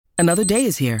Another day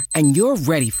is here, and you're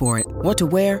ready for it. What to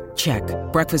wear? Check.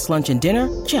 Breakfast, lunch, and dinner?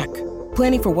 Check.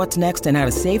 Planning for what's next and how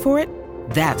to save for it?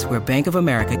 That's where Bank of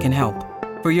America can help.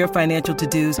 For your financial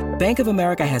to-dos, Bank of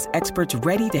America has experts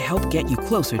ready to help get you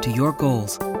closer to your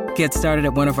goals. Get started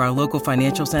at one of our local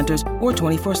financial centers or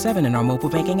 24/7 in our mobile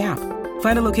banking app.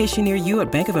 Find a location near you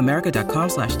at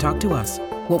bankofamerica.com/talktous.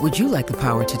 What would you like the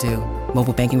power to do?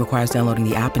 Mobile banking requires downloading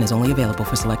the app and is only available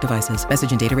for select devices.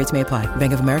 Message and data rates may apply.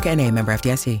 Bank of America N.A., member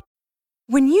FDIC.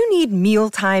 When you need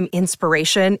mealtime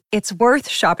inspiration, it's worth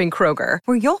shopping Kroger,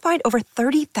 where you'll find over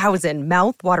 30,000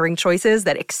 mouth-watering choices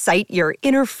that excite your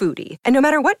inner foodie. And no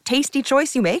matter what tasty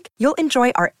choice you make, you'll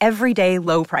enjoy our everyday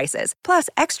low prices, plus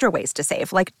extra ways to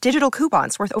save, like digital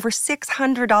coupons worth over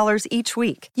 $600 each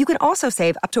week. You can also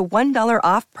save up to $1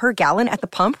 off per gallon at the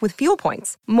pump with fuel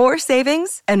points. More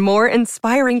savings and more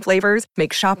inspiring flavors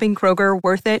make shopping Kroger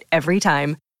worth it every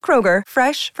time. Kroger,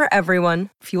 fresh for everyone.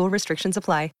 Fuel restrictions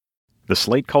apply. The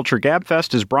Slate Culture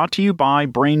Gabfest is brought to you by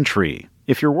Braintree.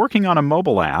 If you're working on a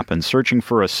mobile app and searching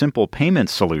for a simple payment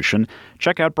solution,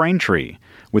 check out Braintree.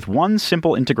 With one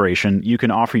simple integration, you can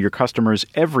offer your customers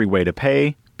every way to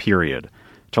pay, period.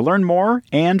 To learn more,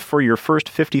 and for your first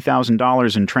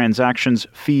 $50,000 in transactions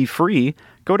fee-free,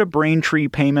 go to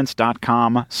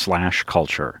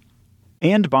BraintreePayments.com/culture.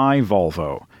 And by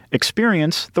Volvo.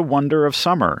 Experience the wonder of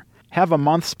summer. Have a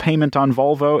month's payment on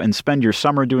Volvo and spend your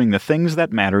summer doing the things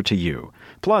that matter to you.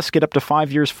 Plus, get up to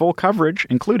 5 years full coverage,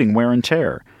 including wear and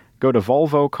tear. Go to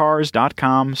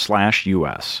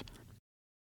volvocars.com/US.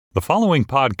 The following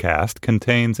podcast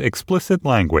contains explicit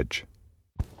language.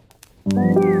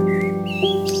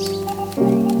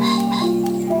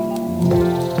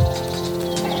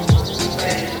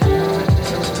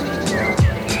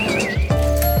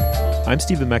 I'm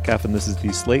Stephen Metcalf, and this is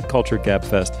the Slate Culture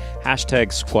Gabfest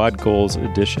hashtag Squad Goals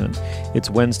edition. It's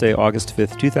Wednesday, August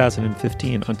 5th,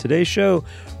 2015. On today's show,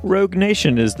 Rogue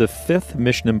Nation is the fifth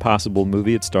Mission Impossible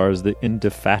movie. It stars the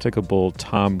indefatigable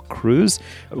Tom Cruise.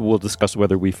 We'll discuss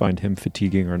whether we find him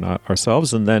fatiguing or not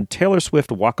ourselves. And then Taylor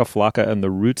Swift, Waka Flocka, and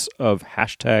the roots of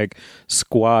hashtag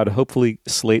Squad. Hopefully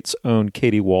Slate's own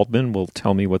Katie Waldman will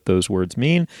tell me what those words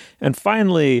mean. And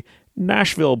finally,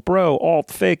 Nashville, bro, alt,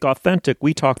 fake, authentic.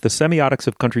 We talk the semiotics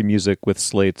of country music with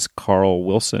Slate's Carl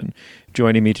Wilson.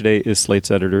 Joining me today is Slate's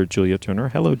editor, Julia Turner.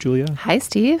 Hello, Julia. Hi,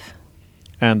 Steve.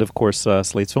 And, of course,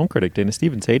 Slate's film critic, Dana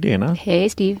Stevens. Hey, Dana. Hey,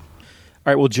 Steve.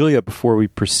 All right, well, Julia, before we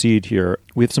proceed here,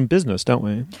 we have some business, don't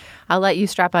we? I'll let you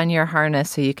strap on your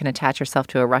harness so you can attach yourself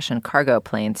to a Russian cargo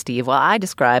plane, Steve, while I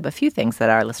describe a few things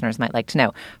that our listeners might like to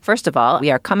know. First of all,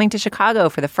 we are coming to Chicago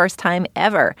for the first time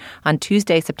ever on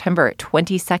Tuesday, September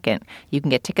 22nd. You can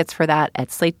get tickets for that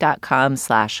at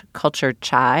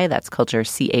slate.com/culturechai. That's culture,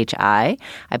 CHI.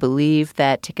 I believe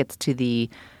that tickets to the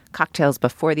cocktails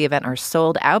before the event are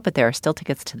sold out, but there are still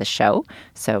tickets to the show.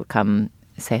 So come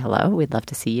say hello. We'd love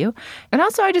to see you. And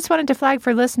also, I just wanted to flag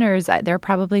for listeners, there are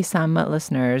probably some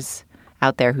listeners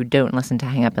out there who don't listen to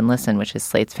Hang Up and Listen, which is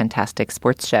Slate's fantastic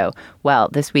sports show. Well,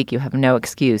 this week you have no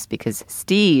excuse because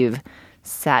Steve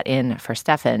sat in for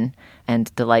Stefan and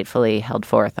delightfully held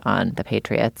forth on the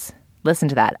Patriots. Listen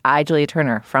to that. I, Julia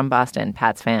Turner from Boston,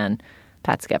 Pat's fan,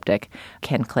 Pat Skeptic,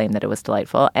 can claim that it was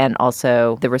delightful. And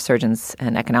also the resurgence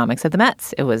and economics of the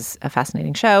Mets. It was a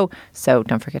fascinating show. So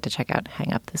don't forget to check out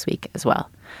Hang Up this week as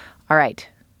well. All right,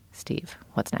 Steve,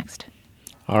 what's next?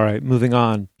 All right, moving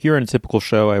on. Here in a typical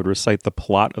show, I would recite the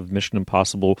plot of Mission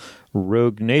Impossible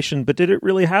Rogue Nation. But did it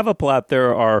really have a plot?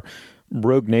 There are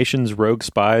rogue nations, rogue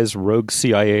spies, rogue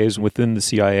CIAs within the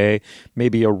CIA,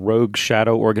 maybe a rogue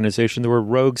shadow organization. There were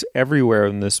rogues everywhere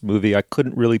in this movie. I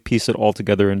couldn't really piece it all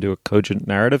together into a cogent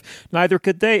narrative. Neither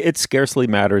could they. It scarcely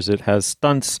matters. It has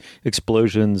stunts,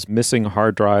 explosions, missing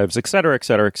hard drives, etc.,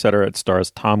 etc., etc. It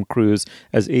stars Tom Cruise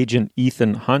as Agent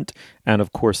Ethan Hunt. And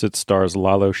of course, it stars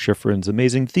Lalo Schifrin's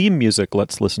amazing theme music.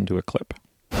 Let's listen to a clip.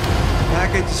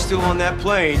 Package is still on that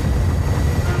plane.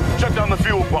 Check down the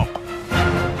fuel pump.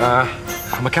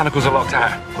 Mechanicals are locked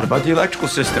out. What about the electrical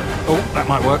system? Oh, that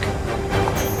might work. No.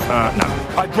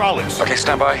 Hydraulics. Okay,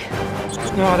 stand by.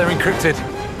 No, they're encrypted.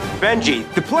 Benji,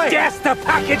 the plane! Yes, the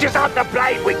package is on the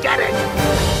plane. We get it.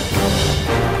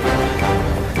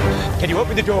 Can you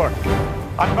open the door?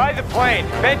 I'm by the plane.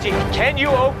 Benji, can you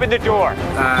open the door?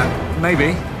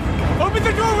 Maybe. Open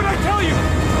the door when I tell you!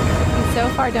 He's so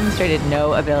far demonstrated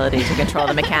no ability to control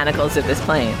the mechanicals of this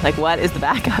plane. Like, what is the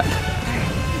backup?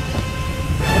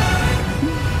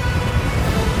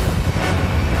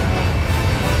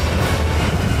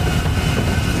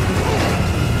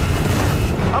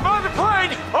 I'm on the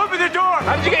plane! Open the door!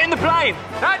 How did you get in the plane?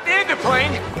 Not in the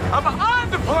plane! I'm on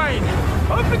the plane!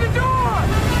 Open the door!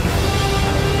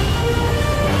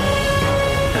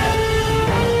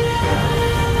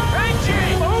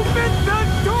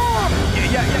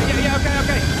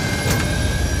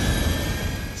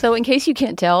 So in case you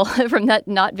can't tell from that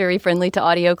not very friendly to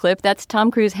audio clip, that's Tom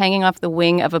Cruise hanging off the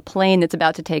wing of a plane that's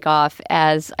about to take off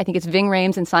as I think it's Ving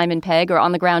Rhames and Simon Pegg are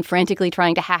on the ground frantically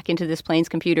trying to hack into this plane's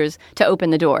computers to open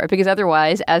the door. Because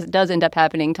otherwise, as does end up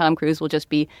happening, Tom Cruise will just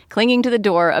be clinging to the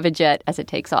door of a jet as it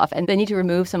takes off. And they need to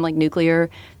remove some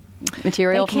nuclear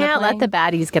material from the plane. They can't let the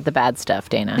baddies get the bad stuff,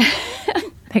 Dana.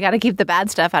 They got to keep the bad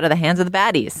stuff out of the hands of the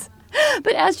baddies.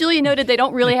 But as Julia noted, they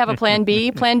don't really have a plan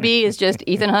B. Plan B is just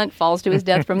Ethan Hunt falls to his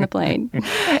death from the plane.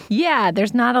 Yeah,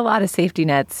 there's not a lot of safety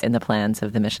nets in the plans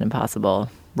of the Mission Impossible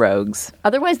rogues.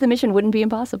 Otherwise, the mission wouldn't be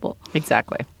impossible.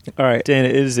 Exactly. All right, Dana,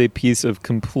 it is a piece of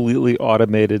completely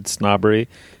automated snobbery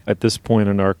at this point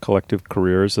in our collective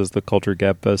careers as the Culture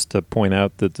Gabfest to point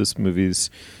out that this movie's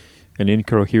an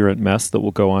incoherent mess that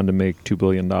will go on to make $2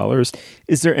 billion.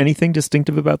 Is there anything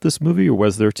distinctive about this movie, or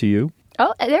was there to you?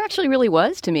 Oh, there actually really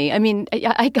was to me. I mean,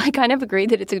 I kind of agree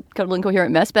that it's a total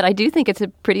incoherent mess, but I do think it's a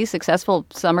pretty successful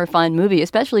summer fun movie,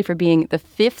 especially for being the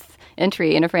fifth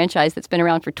entry in a franchise that's been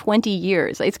around for 20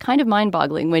 years. It's kind of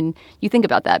mind-boggling when you think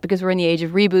about that, because we're in the age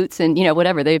of reboots and,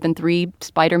 whatever. There have been 3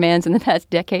 Spider-Mans in the past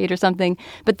decade or something.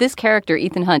 But this character,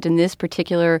 Ethan Hunt, in this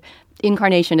particular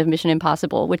incarnation of Mission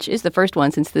Impossible, which is the first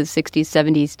one since the 60s,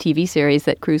 70s TV series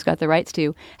that Cruise got the rights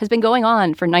to, has been going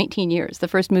on for 19 years. The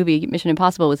first movie, Mission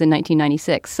Impossible, was in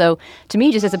 1996. So to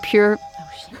me, just as a pure...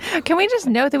 Can we just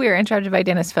note that we were interrupted by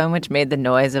Dana's phone, which made the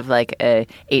noise of a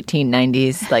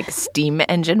 1890s steam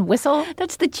engine whistle?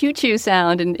 That's the choo-choo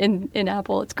sound in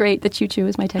Apple. It's great. The choo-choo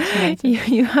is my text.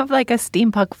 You have a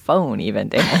steampunk phone even,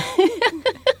 Dana.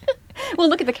 Well,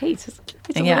 look at the case.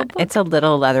 It's a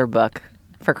little leather book,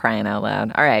 for crying out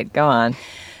loud. All right, go on.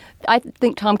 I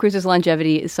think Tom Cruise's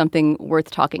longevity is something worth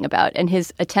talking about, and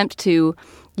his attempt to,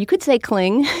 you could say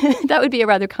cling, that would be a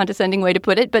rather condescending way to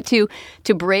put it, but to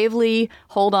bravely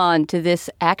hold on to this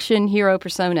action hero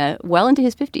persona well into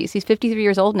his 50s. He's 53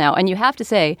 years old now, and you have to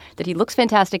say that he looks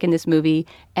fantastic in this movie,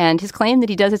 and his claim that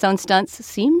he does his own stunts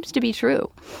seems to be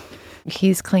true.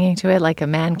 He's clinging to it like a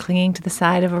man clinging to the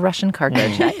side of a Russian cargo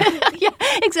jet. Yeah,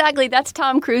 exactly. That's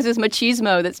Tom Cruise's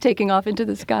machismo that's taking off into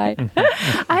the sky.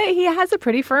 He has a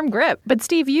pretty firm grip. But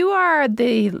Steve, you are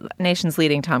the nation's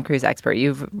leading Tom Cruise expert.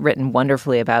 You've written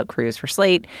wonderfully about Cruise for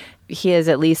Slate. He is,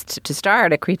 at least to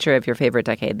start, a creature of your favorite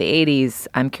decade, the 80s.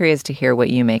 I'm curious to hear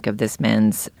what you make of this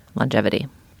man's longevity.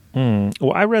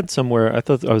 Well, I read somewhere, I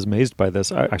thought I was amazed by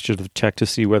this. I should have checked to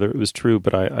see whether it was true,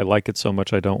 but I like it so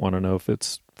much I don't want to know if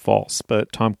it's false.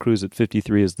 But Tom Cruise at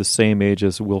 53 is the same age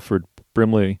as Wilford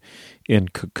Brimley in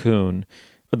Cocoon.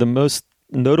 The most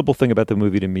notable thing about the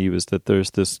movie to me was that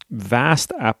there's this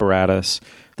vast apparatus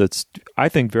that's, I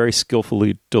think, very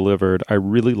skillfully delivered. I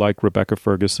really like Rebecca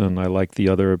Ferguson. I like the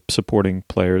other supporting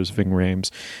players, Ving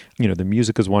Rhames. The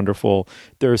music is wonderful.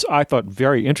 I thought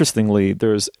very interestingly,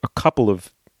 there's a couple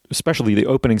of, especially the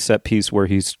opening set piece where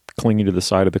he's clinging to the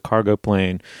side of the cargo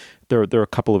plane. There are a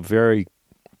couple of very,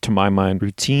 to my mind,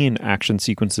 routine action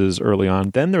sequences early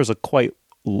on. Then there's a quite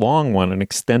long one, an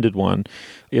extended one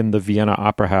in the Vienna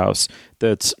Opera House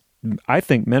that's, I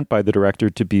think, meant by the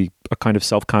director to be a kind of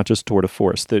self-conscious tour de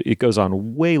force, that it goes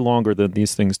on way longer than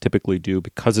these things typically do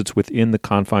because it's within the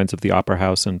confines of the opera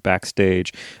house and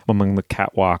backstage among the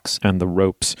catwalks and the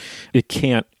ropes. It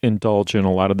can't indulge in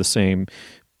a lot of the same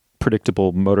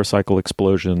predictable motorcycle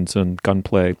explosions and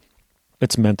gunplay.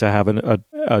 It's meant to have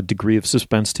a degree of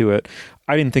suspense to it.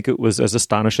 I didn't think it was as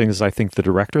astonishing as I think the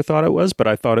director thought it was, but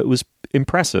I thought it was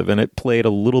impressive, and it played a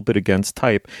little bit against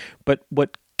type. But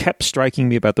what kept striking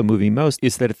me about the movie most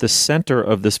is that at the center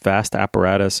of this vast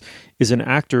apparatus is an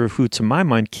actor who, to my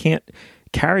mind, can't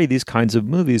carry these kinds of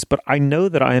movies, but I know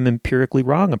that I am empirically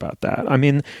wrong about that. I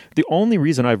mean, the only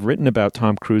reason I've written about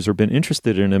Tom Cruise or been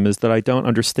interested in him is that I don't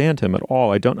understand him at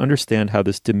all. I don't understand how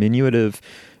this diminutive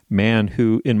man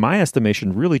who, in my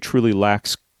estimation, really truly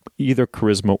lacks either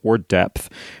charisma or depth,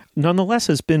 nonetheless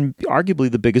has been arguably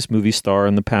the biggest movie star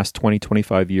in the past 20,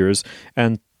 25 years,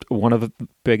 and one of the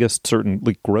biggest,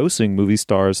 certainly grossing movie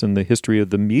stars in the history of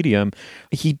the medium.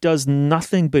 He does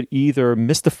nothing but either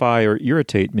mystify or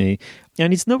irritate me.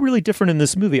 And he's no really different in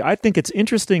this movie. I think it's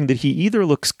interesting that he either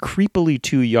looks creepily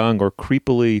too young or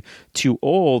creepily too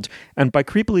old. And by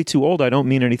creepily too old, I don't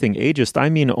mean anything ageist. I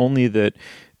mean only that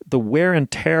the wear and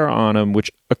tear on him,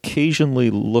 which occasionally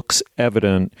looks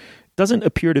evident, doesn't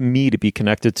appear to me to be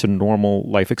connected to normal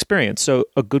life experience. So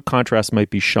a good contrast might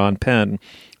be Sean Penn,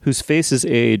 whose face is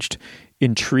aged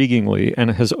intriguingly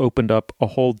and has opened up a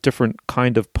whole different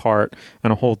kind of part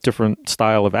and a whole different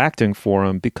style of acting for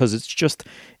him, because it's just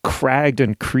cragged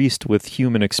and creased with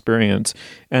human experience.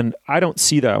 And I don't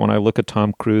see that when I look at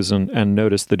Tom Cruise and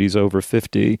notice that he's over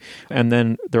 50. And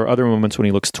then there are other moments when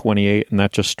he looks 28, and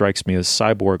that just strikes me as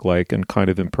cyborg-like and kind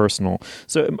of impersonal.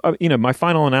 So, my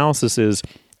final analysis is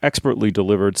expertly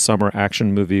delivered summer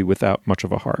action movie without much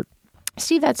of a heart.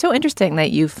 Steve, that's so interesting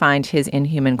that you find his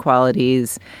inhuman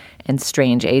qualities and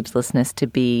strange agelessness to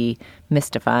be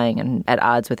mystifying and at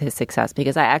odds with his success,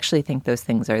 because I actually think those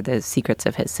things are the secrets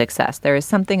of his success. There is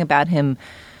something about him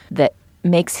that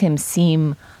makes him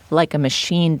seem like a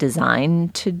machine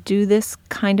designed to do this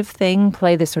kind of thing,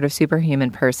 play this sort of superhuman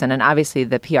person. And obviously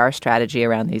the PR strategy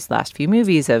around these last few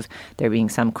movies of there being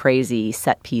some crazy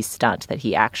set piece stunt that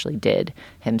he actually did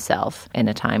himself in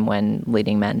a time when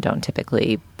leading men don't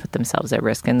typically put themselves at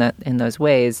risk in those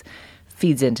ways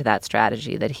feeds into that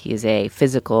strategy that he is a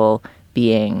physical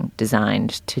being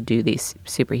designed to do these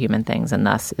superhuman things and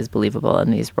thus is believable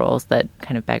in these roles that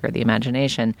kind of beggar the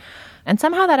imagination. And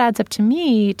somehow that adds up to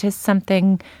me to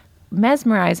something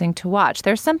mesmerizing to watch.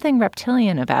 There's something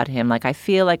reptilian about him. Like, I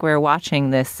feel like we're watching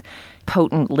this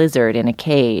potent lizard in a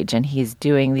cage, and he's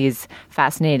doing these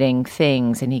fascinating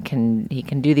things, and he can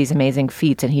do these amazing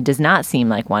feats, and he does not seem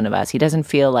like one of us. He doesn't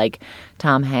feel like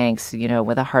Tom Hanks,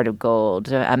 with a heart of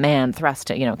gold, a man thrust,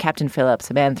 Captain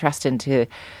Phillips, a man thrust into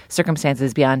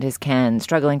circumstances beyond his ken,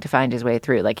 struggling to find his way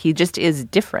through. Like, he just is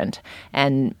different,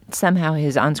 and somehow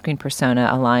his on-screen persona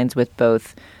aligns with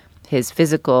both his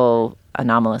physical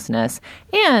anomalousness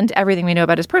and everything we know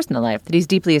about his personal life, that he's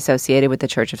deeply associated with the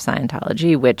Church of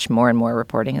Scientology, which more and more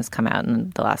reporting has come out in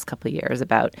the last couple of years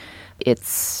about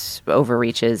its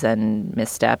overreaches and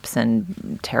missteps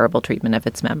and terrible treatment of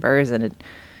its members. And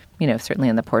it, certainly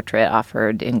in the portrait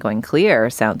offered in Going Clear,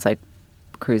 sounds like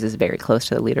Cruise is very close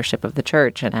to the leadership of the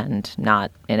church and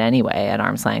not in any way at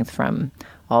arm's length from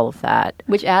all of that.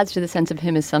 Which adds to the sense of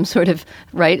him as some sort of,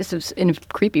 in a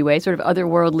creepy way, sort of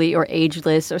otherworldly or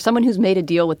ageless or someone who's made a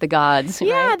deal with the gods.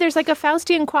 Yeah, right? There's like a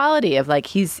Faustian quality of like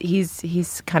he's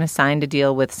kind of signed a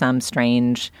deal with some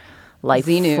strange life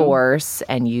force,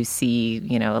 and you see,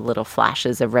 little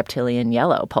flashes of reptilian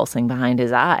yellow pulsing behind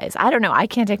his eyes. I don't know. I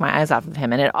can't take my eyes off of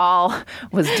him, and it all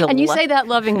was delightful. And you say that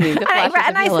lovingly, the flashes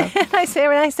of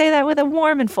yellow. I say that with a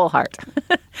warm and full heart.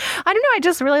 I don't know. I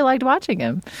just really liked watching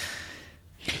him.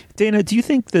 Dana, do you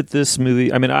think that this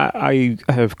movie, I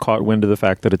have caught wind of the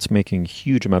fact that it's making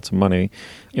huge amounts of money.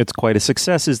 It's quite a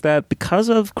success. Is that because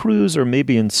of Cruise or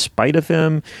maybe in spite of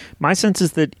him? My sense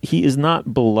is that he is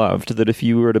not beloved, that if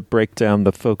you were to break down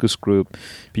the focus group,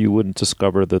 you wouldn't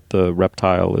discover that the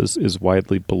reptile is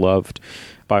widely beloved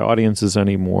by audiences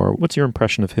anymore. What's your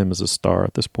impression of him as a star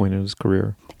at this point in his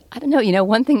career? I don't know.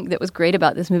 One thing that was great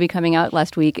about this movie coming out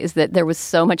last week is that there was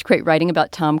so much great writing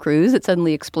about Tom Cruise. It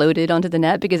suddenly exploded onto the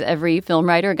net because every film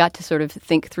writer got to sort of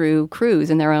think through Cruise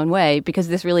in their own way, because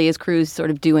this really is Cruise sort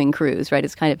of doing Cruise, right?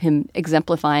 It's kind of him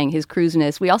exemplifying his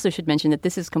Cruise-ness. We also should mention that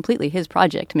this is completely his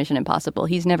project, Mission Impossible.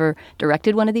 He's never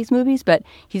directed one of these movies, but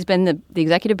he's been the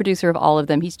executive producer of all of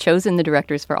them. He's chosen the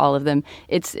directors for all of them.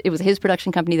 It was his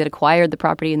production company that acquired the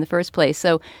property in the first place.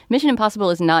 So Mission Impossible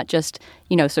is not just,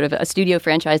 sort of a studio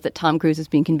franchise that Tom Cruise is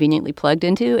being conveniently plugged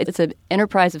into. It's an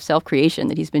enterprise of self-creation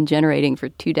that he's been generating for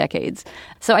 2 decades.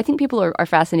 So I think people are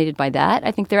fascinated by that.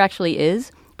 I think there actually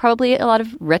is probably a lot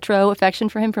of retro affection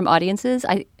for him from audiences.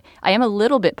 I am a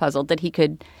little bit puzzled that he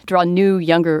could draw new,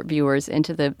 younger viewers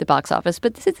into the box office.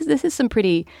 But this is some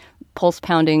pretty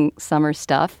pulse-pounding summer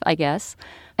stuff, I guess.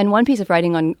 And one piece of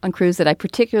writing on Cruise that I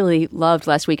particularly loved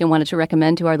last week and wanted to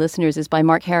recommend to our listeners is by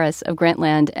Mark Harris of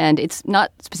Grantland. And it's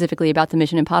not specifically about the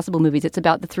Mission Impossible movies. It's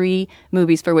about the 3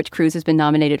 movies for which Cruise has been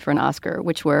nominated for an Oscar,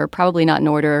 which were probably not in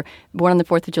order: Born on the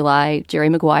 4th of July, Jerry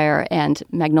Maguire, and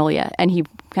Magnolia. And he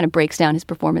kind of breaks down his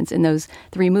performance in those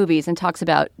 3 movies and talks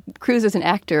about Cruise as an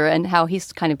actor and how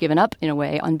he's kind of given up, in a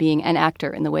way, on being an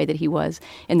actor in the way that he was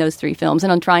in those 3 films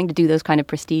and on trying to do those kind of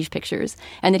prestige pictures.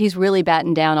 And that he's really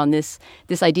battened down on this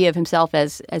idea of himself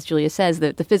as Julia says,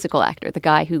 the physical actor, the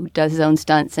guy who does his own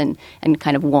stunts and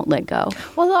kind of won't let go.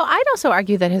 Well, though, I'd also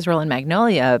argue that his role in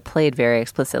Magnolia played very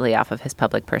explicitly off of his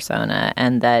public persona,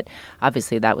 and that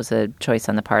obviously that was a choice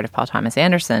on the part of Paul Thomas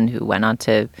Anderson, who went on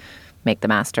to make The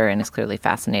Master and is clearly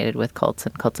fascinated with cults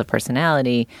and cults of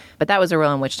personality. But that was a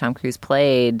role in which Tom Cruise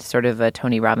played sort of a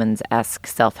Tony Robbins-esque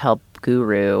self-help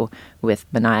guru with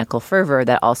maniacal fervor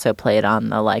that also played on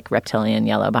the reptilian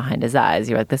yellow behind his eyes.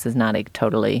 You're like, this is not a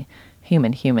totally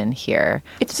human here.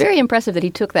 It's very impressive that he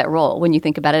took that role when you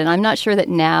think about it. And I'm not sure that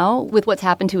now, with what's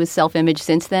happened to his self-image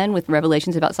since then, with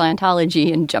revelations about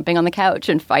Scientology and jumping on the couch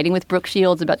and fighting with Brooke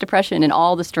Shields about depression and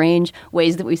all the strange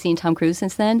ways that we've seen Tom Cruise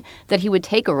since then, that he would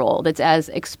take a role that's as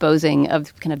exposing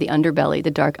of kind of the underbelly,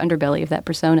 the dark underbelly of that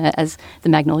persona as the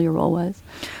Magnolia role was.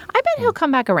 I bet he'll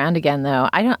come back around again, though.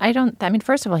 I mean,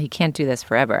 first of all, he can't do this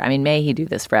forever. I mean, may he do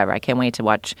this forever? I can't wait to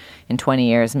watch in 20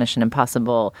 years Mission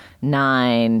Impossible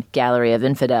 9, Gallery of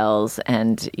Infidels,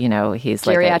 and, you know, he's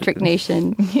Geriatric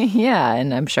Nation. Yeah,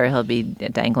 and I'm sure he'll be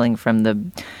dangling from the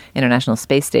International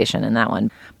Space Station in that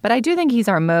one. But I do think he's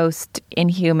our most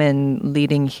inhuman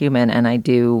leading human, and I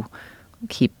do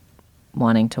keep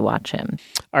wanting to watch him.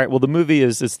 All right. Well, the movie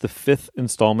it's the 5th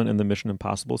installment in the Mission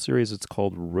Impossible series. It's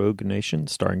called Rogue Nation,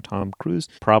 starring Tom Cruise.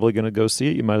 Probably going to go see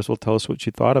it. You might as well tell us what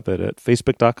you thought of it at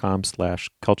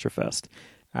facebook.com/culturefest.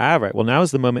 All right. Well, now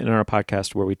is the moment in our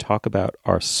podcast where we talk about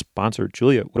our sponsor,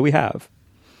 Julia. What do we have?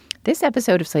 This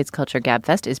episode of Slate's Culture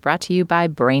Gabfest is brought to you by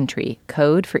Braintree,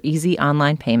 code for easy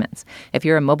online payments. If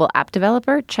you're a mobile app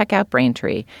developer, check out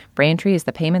Braintree. Braintree is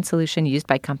the payment solution used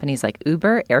by companies like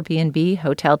Uber, Airbnb,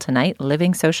 Hotel Tonight,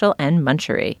 Living Social, and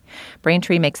Munchery.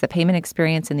 Braintree makes the payment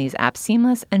experience in these apps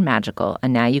seamless and magical,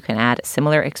 and now you can add a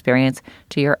similar experience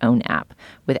to your own app.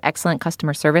 With excellent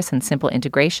customer service and simple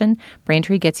integration,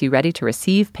 Braintree gets you ready to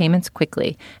receive payments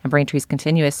quickly. And Braintree's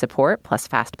continuous support plus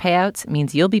fast payouts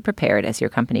means you'll be prepared as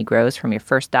your company grows from your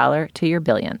first dollar to your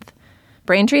billionth.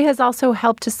 Braintree has also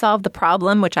helped to solve the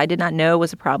problem, which I did not know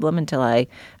was a problem until I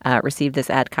received this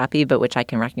ad copy, but which I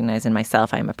can recognize in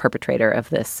myself. I am a perpetrator of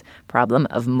this problem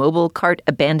of mobile cart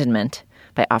abandonment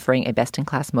by offering a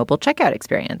best-in-class mobile checkout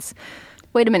experience.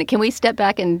 Wait a minute. Can we step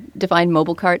back and define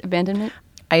mobile cart abandonment?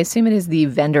 I assume it is the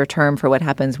vendor term for what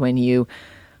happens when you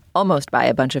almost buy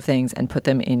a bunch of things and put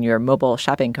them in your mobile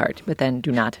shopping cart, but then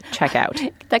do not check out.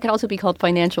 That could also be called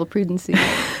financial prudency.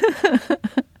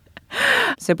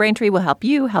 So Braintree will help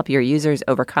you help your users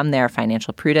overcome their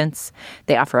financial prudence.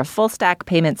 They offer a full-stack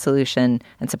payment solution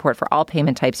and support for all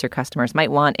payment types your customers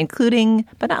might want, including,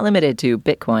 but not limited to,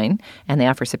 Bitcoin. And they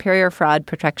offer superior fraud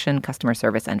protection, customer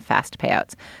service, and fast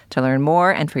payouts. To learn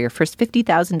more and for your first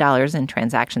 $50,000 in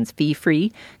transactions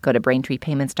fee-free, go to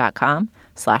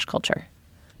braintreepayments.com/culture.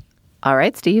 All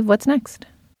right, Steve, what's next?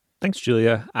 Thanks,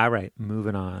 Julia. All right,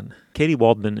 moving on. Katie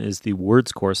Waldman is the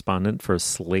words correspondent for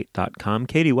Slate.com.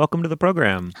 Katie, welcome to the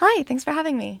program. Hi, thanks for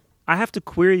having me. I have to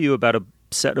query you about a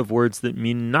set of words that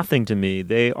mean nothing to me.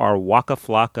 They are Waka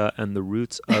Flocka and the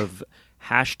roots of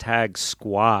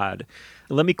 #squad.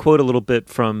 Let me quote a little bit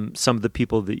from some of the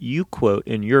people that you quote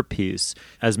in your piece.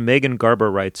 As Megan Garber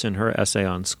writes in her essay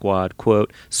on Squad,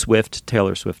 quote, Swift,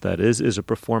 Taylor Swift that is a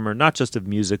performer not just of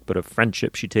music but of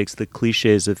friendship. She takes the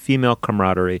cliches of female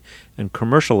camaraderie and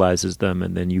commercializes them.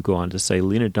 And then you go on to say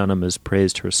Lena Dunham has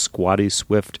praised her Squatty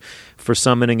Swift for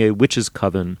summoning a witch's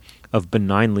coven of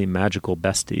benignly magical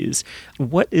besties.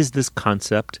 What is this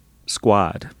concept,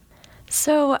 Squad?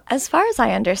 So as far as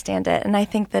I understand it, and I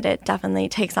think that it definitely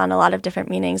takes on a lot of different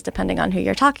meanings depending on who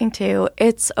you're talking to,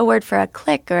 it's a word for a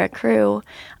clique or a crew,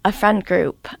 a friend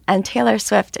group. And Taylor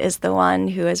Swift is the one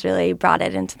who has really brought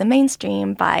it into the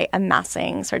mainstream by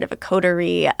amassing sort of a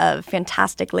coterie of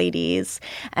fantastic ladies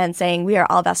and saying we are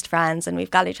all best friends and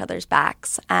we've got each other's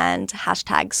backs and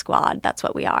 #squad, that's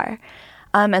what we are.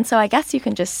 And so I guess you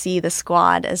can just see the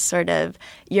squad as sort of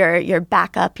your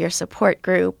backup, your support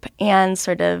group, and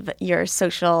sort of your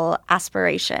social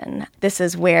aspiration. This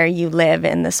is where you live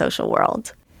in the social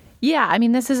world. Yeah, I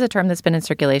mean, this is a term that's been in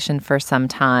circulation for some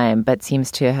time, but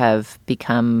seems to have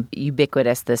become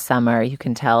ubiquitous this summer. You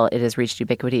can tell it has reached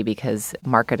ubiquity because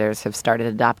marketers have started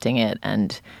adopting it,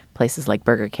 and places like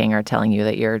Burger King are telling you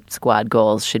that your squad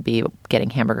goals should be getting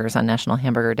hamburgers on National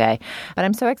Hamburger Day. But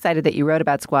I'm so excited that you wrote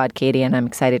about Squad, Katie, and I'm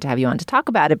excited to have you on to talk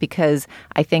about it because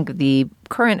I think the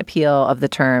current appeal of the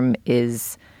term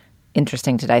is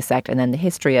interesting to dissect, and then the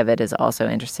history of it is also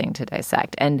interesting to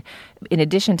dissect. And in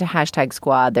addition to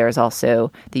 #squad, there's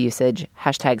also the usage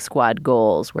 #squad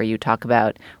goals, where you talk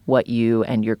about what you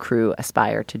and your crew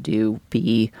aspire to do,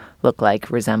 be, look like,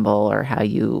 resemble, or how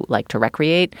you like to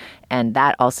recreate. And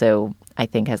that also, I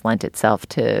think, has lent itself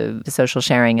to social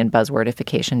sharing and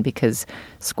buzzwordification because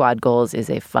squad goals is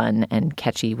a fun and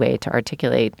catchy way to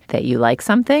articulate that you like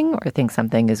something or think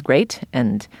something is great.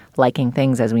 And liking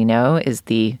things, as we know, is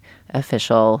the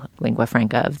official lingua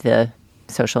franca of the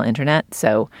social internet.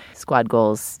 So squad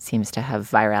goals seems to have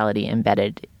virality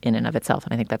embedded in and of itself.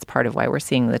 And I think that's part of why we're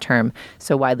seeing the term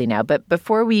so widely now. But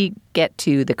before we get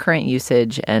to the current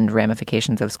usage and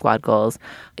ramifications of squad goals,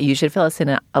 you should fill us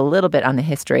in a little bit on the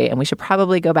history. And we should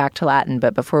probably go back to Latin.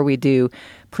 But before we do,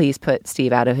 please put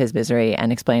Steve out of his misery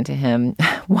and explain to him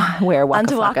where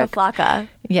Waka Flocka.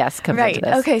 Yes, comes into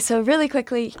this. Okay, so really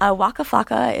quickly, Waka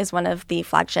Flocka is one of the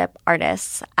flagship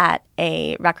artists at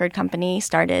a record company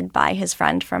started by his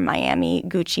friend from Miami,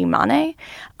 Gucci Mane.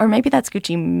 Or maybe that's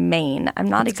Gucci Mane. I'm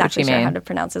not exactly sure how to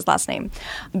pronounce his last name.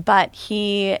 But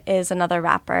he is another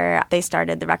rapper. They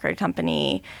started the record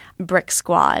company Brick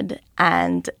Squad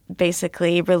and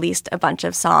basically released a bunch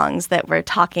of songs that were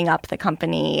talking up the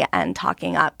company and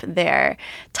talking up their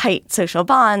tight social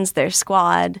bonds, their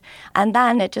squad. And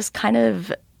then it just kind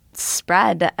of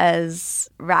spread as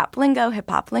rap lingo,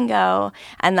 hip-hop lingo,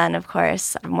 and then, of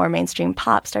course, more mainstream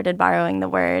pop started borrowing the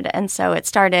word. And so it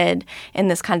started in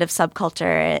this kind of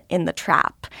subculture in the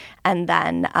trap and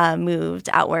then moved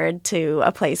outward to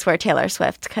a place where Taylor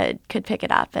Swift could pick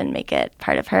it up and make it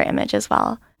part of her image as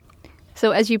well.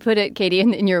 So as you put it, Katie,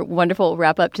 in your wonderful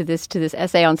wrap-up to this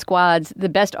essay on squads, the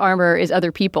best armor is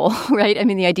other people, right? I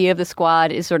mean, the idea of the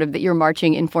squad is sort of that you're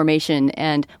marching in formation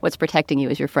and what's protecting you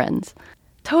is your friends.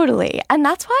 Totally. And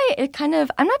that's why it kind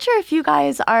of, I'm not sure if you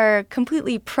guys are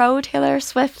completely pro Taylor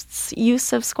Swift's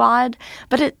use of squad,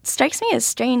 but it strikes me as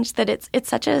strange that it's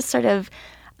such a sort of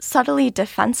subtly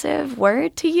defensive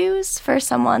word to use for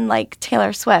someone like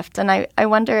Taylor Swift. And I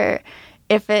wonder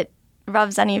if it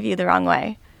rubs any of you the wrong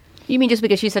way. You mean just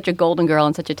because she's such a golden girl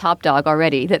and such a top dog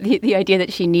already, that the idea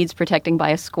that she needs protecting by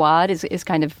a squad is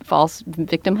kind of false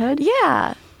victimhood?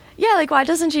 Yeah. Yeah, like why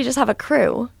doesn't she just have a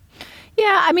crew?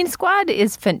 Yeah, I mean, squad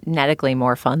is phonetically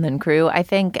more fun than crew, I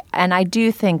think. And I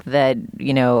do think that,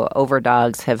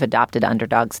 overdogs have adopted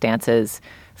underdog stances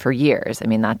for years. I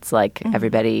mean, that's like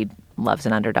everybody loves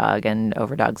an underdog and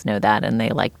overdogs know that. And they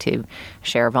like to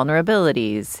share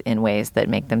vulnerabilities in ways that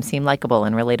make them seem likable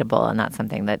and relatable. And that's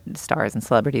something that stars and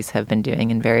celebrities have been doing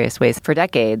in various ways for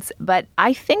decades. But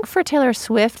I think for Taylor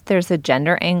Swift, there's a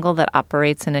gender angle that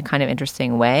operates in a kind of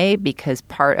interesting way because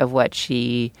part of what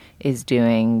she is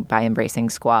doing by embracing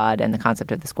squad and the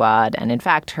concept of the squad. And in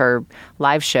fact, her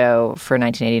live show for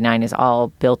 1989 is all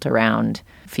built around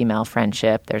female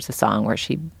friendship. There's a song where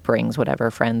she brings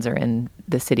whatever friends are in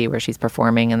the city where she's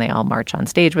performing and they all march on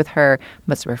stage with her.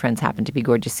 Most of her friends happen to be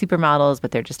gorgeous supermodels,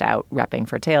 but they're just out repping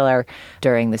for Taylor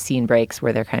during the scene breaks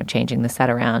where they're kind of changing the set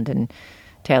around and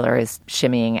Taylor is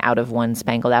shimmying out of one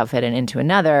spangled outfit and into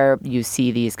another. You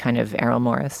see these kind of Errol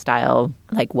Morris style,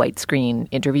 like white screen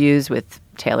interviews with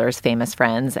Taylor's famous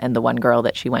friends and the one girl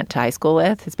that she went to high school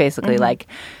with. It's basically like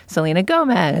Selena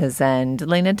Gomez and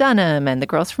Lena Dunham and the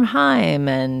girls from Haim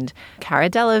and Cara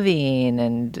Delevingne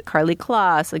and Karlie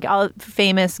Kloss, like all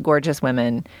famous, gorgeous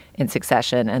women in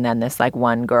succession. And then this like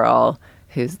one girl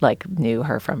who's like knew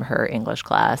her from her English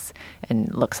class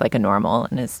and looks like a normal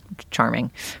and is charming.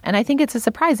 And I think it's a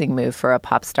surprising move for a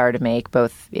pop star to make,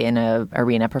 both in a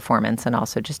arena performance and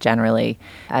also just generally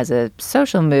as a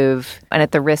social move. And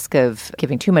at the risk of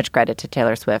giving too much credit to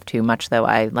Taylor Swift, who much though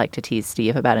I like to tease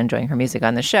Steve about enjoying her music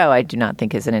on the show, I do not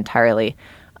think is an entirely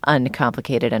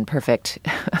uncomplicated and perfect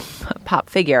pop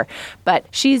figure. But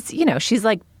she's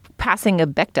like passing a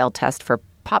Bechdel test for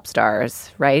pop stars,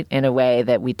 right, in a way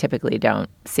that we typically don't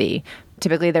see.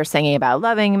 Typically, they're singing about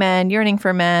loving men, yearning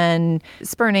for men,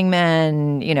 spurning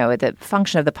men. The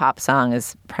function of the pop song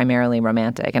is primarily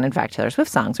romantic. And in fact, Taylor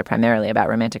Swift songs are primarily about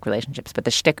romantic relationships. But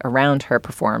the shtick around her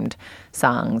performed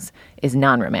songs is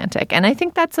non-romantic. And I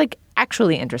think that's like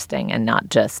actually interesting and not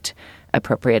just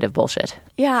appropriative bullshit.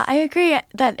 Yeah, I agree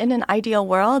that in an ideal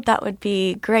world, that would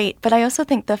be great. But I also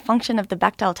think the function of the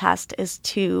Bechdel test is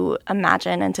to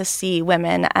imagine and to see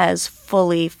women as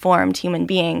fully formed human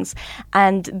beings.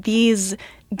 And these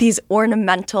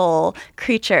ornamental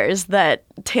creatures that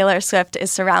Taylor Swift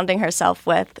is surrounding herself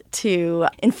with to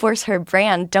enforce her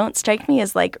brand don't strike me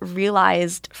as like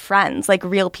realized friends, like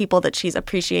real people that she's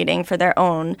appreciating for their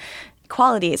own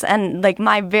qualities. And like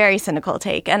my very cynical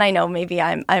take, and I know maybe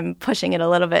I'm pushing it a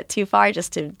little bit too far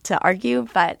just to argue,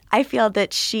 but I feel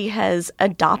that she has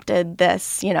adopted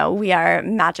this, we are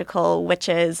magical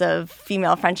witches of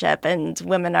female friendship and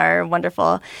women are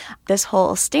wonderful, this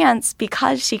whole stance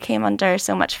because she came under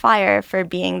so much fire for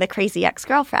being the crazy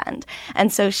ex-girlfriend.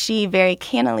 And so she very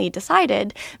cannily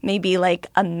decided, maybe like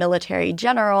a military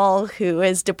general who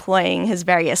is deploying his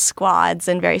various squads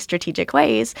in very strategic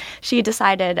ways, she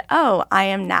decided, I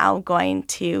am now going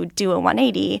to do a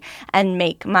 180 and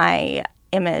make my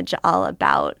image all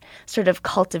about sort of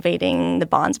cultivating the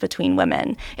bonds between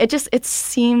women. It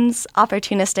seems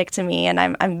opportunistic to me, and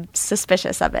I'm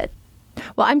suspicious of it.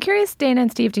 Well, I'm curious, Dana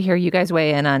and Steve, to hear you guys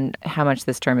weigh in on how much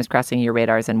this term is crossing your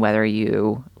radars and whether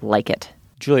you like it.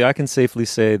 Julie, I can safely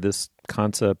say this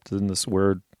concept and this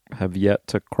word have yet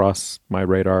to cross my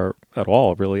radar at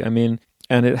all, really. I mean,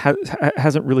 and it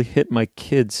hasn't really hit my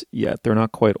kids yet. They're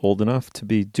not quite old enough to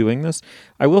be doing this.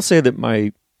 I will say that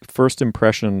my first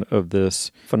impression of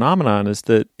this phenomenon is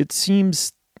that it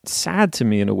seems sad to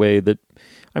me in a way that,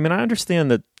 I mean, I understand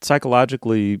that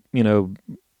psychologically,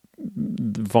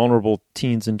 vulnerable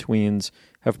teens and tweens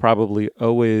have probably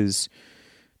always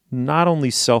not only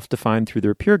self-defined through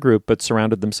their peer group, but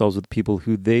surrounded themselves with people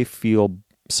who they feel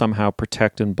somehow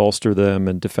protect and bolster them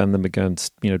and defend them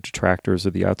against, detractors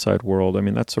of the outside world. I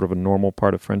mean, that's sort of a normal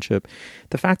part of friendship.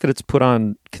 The fact that it's put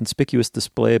on conspicuous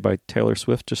display by Taylor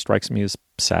Swift just strikes me as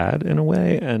sad in a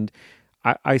way. And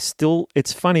I still,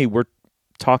 it's funny, we're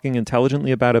talking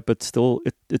intelligently about it, but still,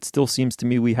 it still seems to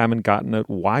me we haven't gotten at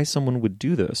why someone would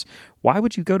do this. Why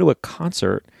would you go to a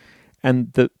concert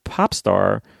and the pop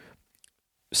star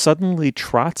suddenly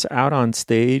trots out on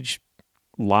stage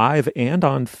live and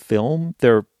on film,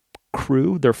 their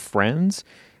crew, their friends,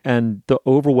 and the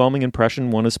overwhelming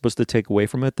impression one is supposed to take away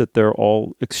from it that they're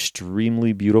all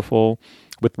extremely beautiful.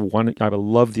 With one, I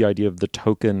love the idea of the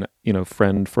token,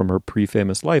 friend from her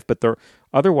pre-famous life, but they're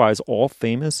otherwise all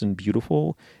famous and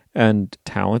beautiful and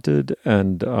talented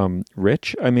and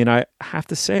rich. I mean, I have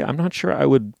to say, I'm not sure I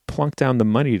would plunk down the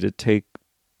money to take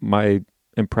my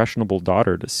impressionable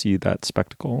daughter to see that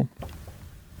spectacle.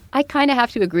 I kind of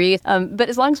have to agree. But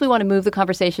as long as we want to move the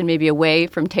conversation maybe away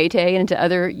from Tay-Tay and into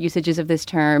other usages of this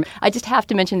term, I just have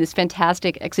to mention this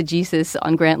fantastic exegesis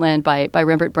on Grantland by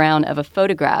Rembert Brown of a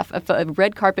photograph, a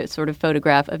red carpet sort of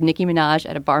photograph of Nicki Minaj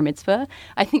at a bar mitzvah.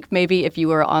 I think maybe if you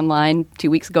were online 2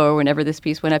 weeks ago or whenever this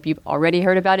piece went up, you've already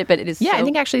heard about it, but it is I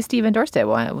think actually Steve endorsed it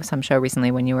with some show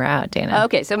recently when you were out, Dana.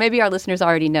 Okay, so maybe our listeners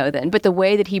already know then. But the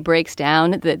way that he breaks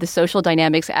down the social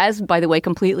dynamics, as, by the way,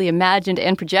 completely imagined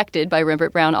and projected by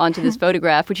Rembert Brown onto this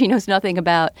photograph, which he knows nothing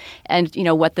about, and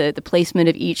what the placement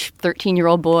of each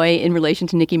 13-year-old boy in relation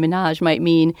to Nicki Minaj might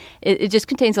mean. It just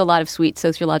contains a lot of sweet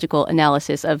sociological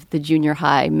analysis of the junior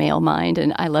high male mind,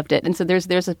 and I loved it. And so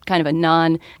there's a kind of a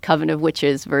non-Coven of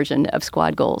Witches version of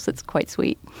Squad Goals. It's quite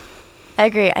sweet. I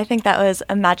agree. I think that was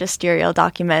a magisterial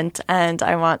document, and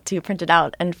I want to print it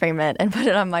out and frame it and put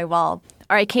it on my wall.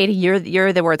 All right, Katie,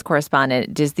 you're the words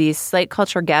correspondent. Does the Slate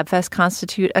Culture Gabfest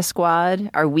constitute a squad?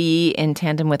 Are we in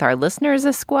tandem with our listeners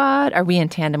a squad? Are we in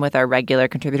tandem with our regular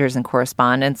contributors and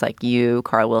correspondents like you,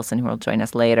 Carl Wilson, who will join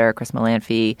us later, Chris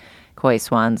Molanphy, Koi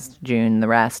Swans, June, the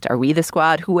rest? Are we the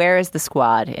squad? Where is the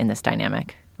squad in this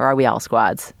dynamic? Or are we all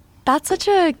squads? That's such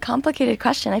a complicated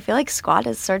question. I feel like squad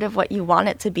is sort of what you want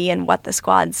it to be and what the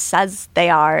squad says they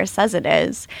are, says it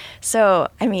is. So,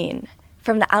 I mean,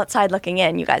 from the outside looking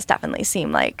in, you guys definitely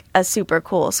seem like a super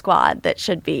cool squad that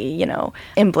should be,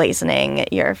 emblazoning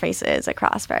your faces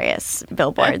across various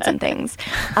billboards and things.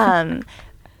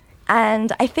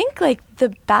 And I think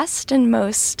the best and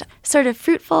most sort of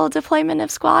fruitful deployment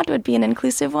of squad would be an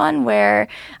inclusive one where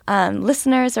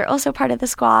listeners are also part of the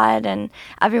squad and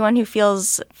everyone who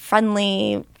feels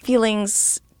friendly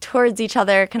feelings towards each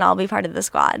other can all be part of the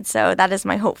squad. So that is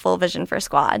my hopeful vision for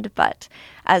squad. But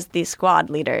as the squad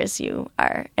leaders, you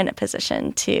are in a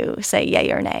position to say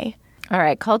yay or nay. All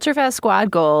right. Culture Fest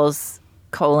Squad Goals,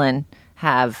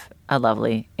 have a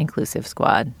lovely inclusive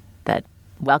squad that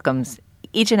welcomes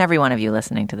each and every one of you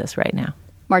listening to this right now.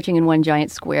 Marching in one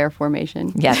giant square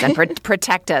formation. Yes, and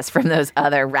protect us from those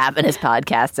other ravenous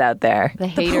podcasts out there. The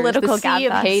haters, political sea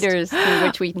of haters through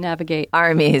which we navigate.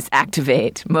 Armies,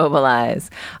 activate, mobilize.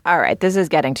 All right, this is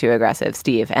getting too aggressive.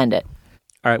 Steve, end it.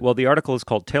 All right, well, the article is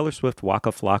called Taylor Swift,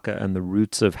 Waka Flocka, and the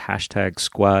Roots of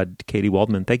 #Squad. Katie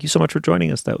Waldman, thank you so much for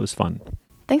joining us. That was fun.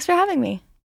 Thanks for having me.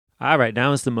 All right,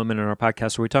 now is the moment in our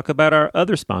podcast where we talk about our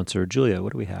other sponsor. Julia,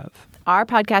 what do we have? Our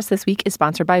podcast this week is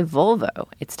sponsored by Volvo.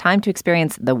 It's time to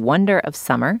experience the wonder of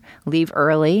summer. Leave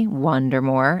early, wonder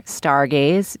more,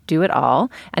 stargaze, do it all.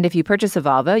 And if you purchase a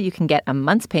Volvo, you can get a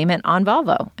month's payment on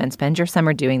Volvo and spend your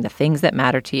summer doing the things that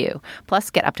matter to you. Plus,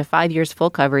 get up to 5 years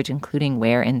full coverage, including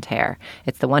wear and tear.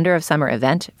 It's the Wonder of Summer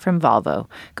event from Volvo.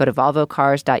 Go to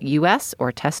volvocars.us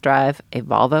or test drive a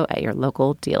Volvo at your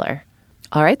local dealer.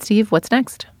 All right, Steve, what's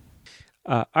next?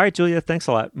 All right, Julia, thanks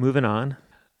a lot. Moving on.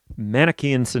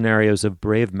 Manichean scenarios of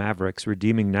brave mavericks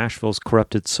redeeming Nashville's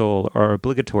corrupted soul are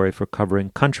obligatory for covering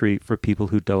country for people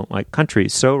who don't like country.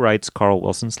 So writes Carl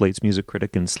Wilson, Slate's music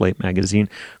critic in Slate magazine.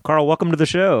 Carl, welcome to the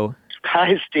show.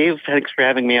 Hi, Steve. Thanks for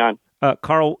having me on.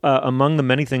 Carl, among the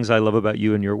many things I love about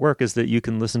you and your work is that you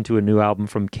can listen to a new album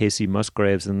from Casey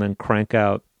Musgraves and then crank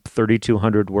out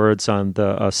 3,200 words on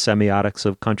the semiotics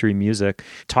of country music.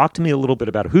 Talk to me a little bit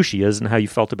about who she is and how you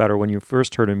felt about her when you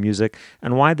first heard her music,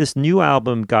 and why this new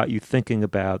album got you thinking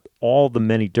about all the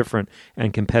many different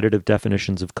and competitive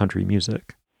definitions of country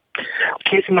music.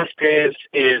 Casey Musgraves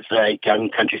is a young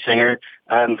country singer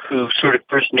who sort of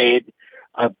first made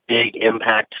a big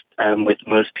impact with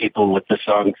most people with the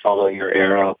song Follow Your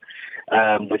Arrow,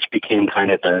 which became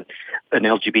kind of an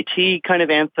LGBT kind of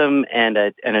anthem and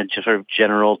a sort of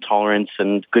general tolerance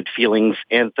and good feelings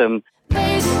anthem.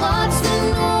 Make lots of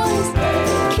noise,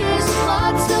 kiss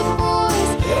lots of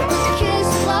boys,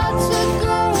 kiss lots of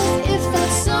girls, if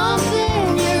that's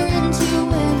something you're into.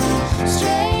 When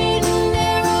straight and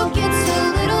narrow gets a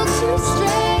little too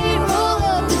straight, roll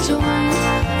up the joint,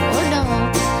 or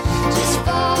don't. Just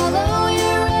follow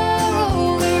your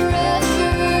arrow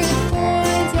wherever it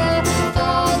points at.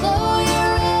 Follow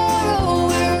your arrow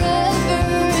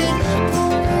wherever it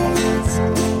points.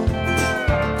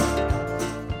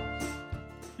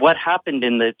 What happened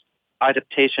in the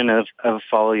adaptation of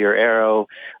Follow Your Arrow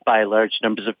by large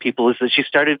numbers of people is that she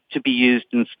started to be used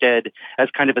instead as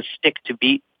kind of a stick to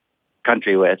beat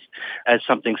country with, as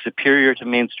something superior to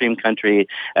mainstream country,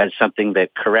 as something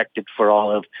that corrected for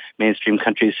all of mainstream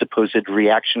country's supposed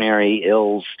reactionary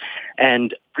ills,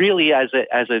 and really as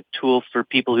a tool for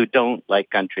people who don't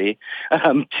like country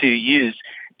to use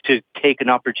to take an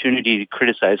opportunity to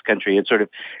criticize country and sort of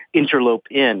interlope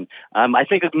in. I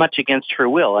think much against her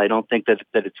will. I don't think that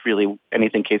it's really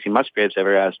anything Casey Musgraves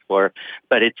ever asked for,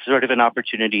 but it's sort of an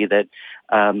opportunity that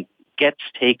gets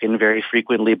taken very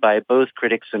frequently by both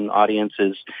critics and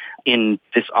audiences in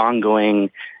this ongoing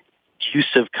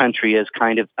use of country as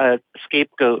kind of a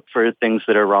scapegoat for things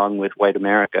that are wrong with white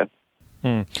America.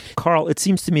 Carl, it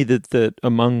seems to me that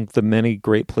among the many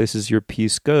great places your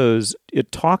piece goes,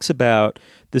 it talks about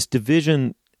this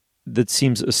division that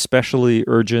seems especially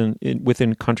urgent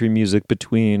within country music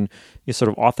between sort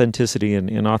of authenticity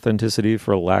and inauthenticity,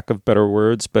 for lack of better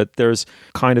words. But there's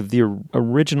kind of the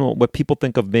original, what people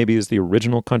think of maybe as the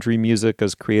original country music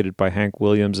as created by Hank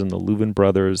Williams and the Louvin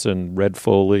Brothers and Red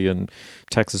Foley and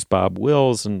Texas Bob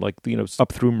Wills and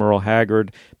up through Merle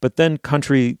Haggard. But then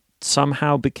country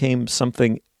somehow became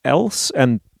something else.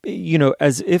 And,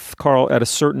 as if, Carl, at a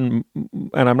certain,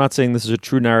 and I'm not saying this is a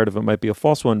true narrative, it might be a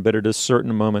false one, but at a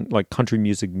certain moment, like country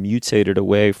music mutated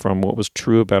away from what was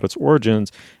true about its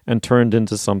origins and turned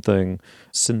into something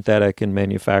synthetic and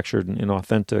manufactured and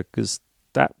inauthentic. Is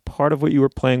that part of what you were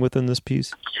playing with in this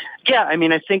piece? Yeah, I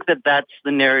mean, I think that's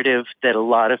the narrative that a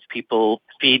lot of people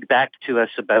feed back to us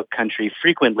about country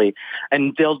frequently,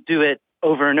 and they'll do it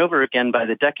over and over again by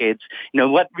the decades.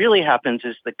 What really happens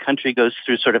is the country goes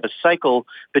through sort of a cycle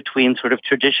between sort of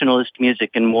traditionalist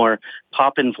music and more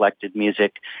pop-inflected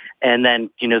music. And then,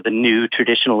 the new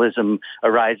traditionalism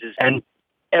arises. And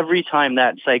every time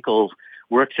that cycle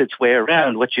works its way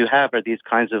around, what you have are these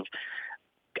kinds of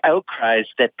outcries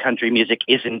that country music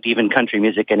isn't even country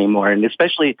music anymore. And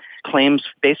especially claims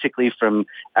basically from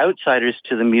outsiders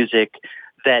to the music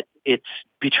that it's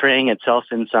betraying itself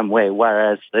in some way,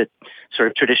 whereas the sort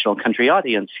of traditional country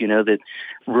audience, the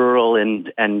rural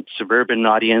and suburban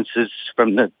audiences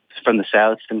from the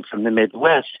South and from the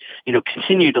Midwest,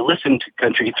 continue to listen to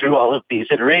country through all of these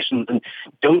iterations and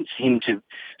don't seem to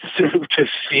sort of to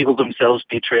feel themselves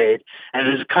betrayed. And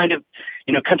there's a kind of,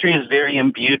 country is very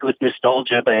imbued with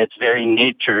nostalgia by its very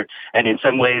nature. And in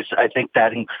some ways, I think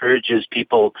that encourages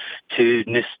people to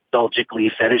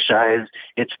nostalgically fetishize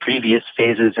its previous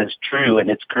phases as true and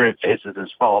its current phases as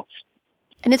false.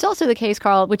 And it's also the case,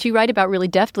 Carl, which you write about really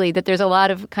deftly, that there's a lot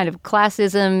of kind of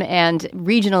classism and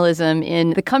regionalism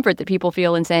in the comfort that people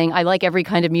feel in saying, I like every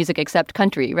kind of music except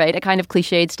country, right? A kind of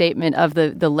cliched statement of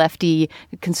the lefty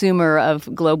consumer of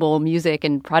global music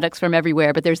and products from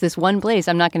everywhere. But there's this one place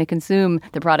I'm not going to consume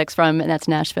the products from, and that's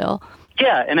Nashville.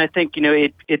 Yeah, and I think,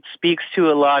 it speaks to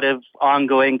a lot of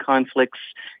ongoing conflicts,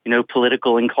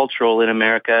 political and cultural in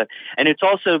America. And it's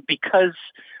also because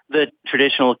the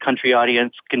traditional country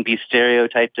audience can be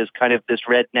stereotyped as kind of this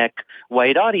redneck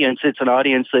white audience. It's an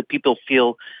audience that people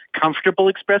feel comfortable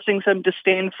expressing some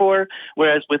disdain for,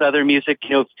 whereas with other music,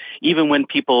 even when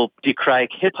people decry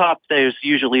hip-hop, there's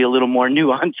usually a little more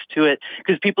nuance to it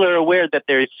because people are aware that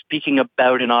they're speaking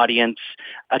about an audience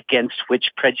against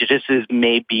which prejudices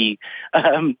may be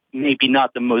maybe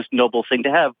not the most noble thing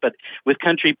to have. But with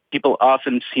country, people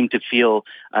often seem to feel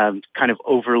kind of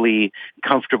overly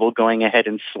comfortable going ahead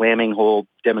and slamming whole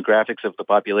demographics of the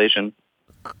population.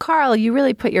 Carl, you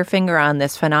really put your finger on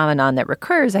this phenomenon that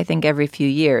recurs, I think, every few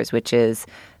years, which is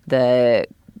the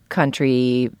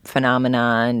country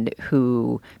phenomenon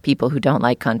who people who don't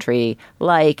like country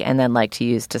like and then like to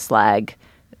use to slag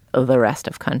the rest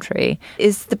of country.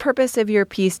 Is the purpose of your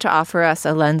piece to offer us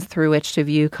a lens through which to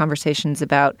view conversations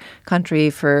about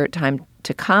country for time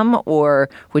to come,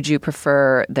 or would you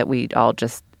prefer that we all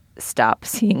just stop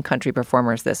seeing country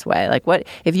performers this way? Like, what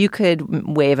if you could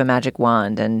wave a magic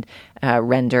wand and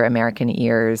render American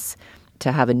ears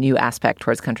to have a new aspect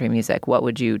towards country music? What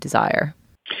would you desire?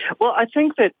 Well, I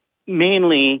think that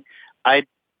mainly I'd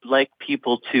like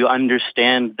people to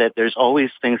understand that there's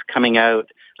always things coming out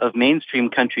of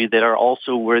mainstream country that are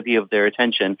also worthy of their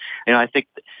attention. I think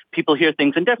people hear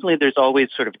things, and definitely there's always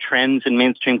sort of trends in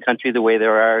mainstream country the way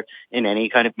there are in any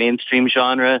kind of mainstream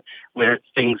genre, where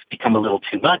things become a little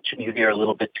too much and you hear a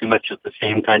little bit too much of the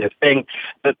same kind of thing.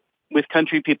 But with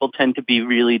country, people tend to be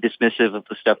really dismissive of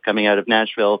the stuff coming out of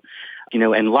Nashville,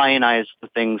 and lionize the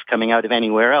things coming out of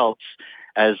anywhere else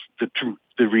as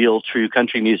the real, true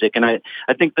country music. And I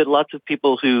think that lots of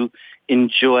people who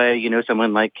enjoy,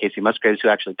 someone like Casey Musgraves, who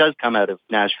actually does come out of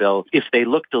Nashville, if they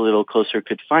looked a little closer,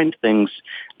 could find things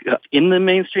in the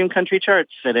mainstream country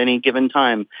charts at any given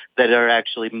time that are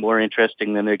actually more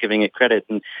interesting than they're giving it credit.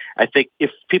 And I think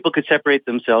if people could separate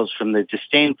themselves from the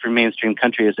disdain for mainstream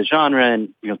country as a genre and,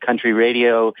 country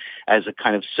radio as a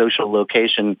kind of social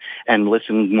location and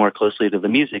listen more closely to the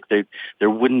music, there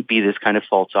wouldn't be this kind of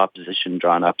false opposition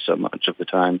drawn up so much of the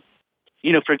time.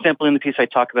 For example, in the piece I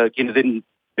talk about,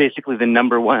 basically the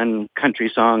number one country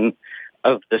song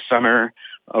of the summer,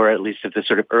 or at least of the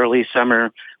sort of early summer,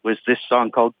 was this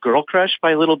song called Girl Crush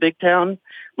by Little Big Town,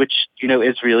 which,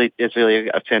 is really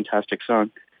a fantastic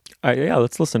song. Yeah,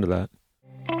 let's listen to that.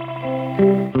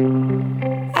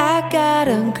 I got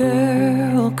a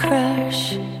girl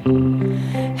crush.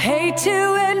 Hate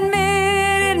to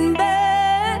admit it,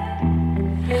 but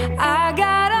I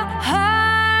got a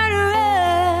heart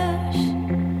rush.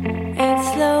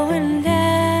 It's slowing down.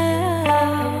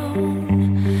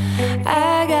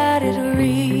 I got it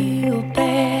real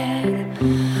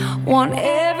bad. Want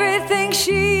everything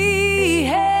she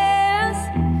has.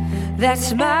 That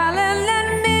smiling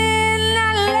and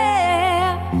midnight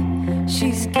laugh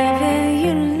she's giving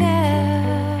you now.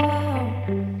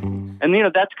 And,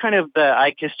 that's kind of the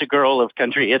I Kissed a Girl of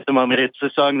country at the moment. It's a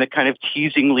song that kind of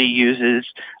teasingly uses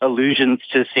allusions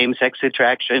to same-sex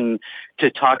attraction to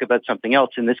talk about something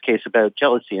else, in this case about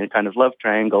jealousy and a kind of love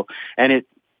triangle. And it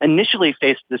initially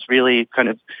faced this really kind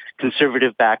of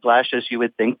conservative backlash, as you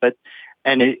would think,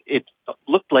 and it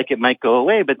looked like it might go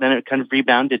away, but then it kind of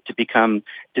rebounded to become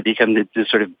the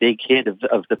sort of big hit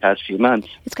of the past few months.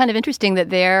 It's kind of interesting that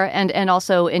there, and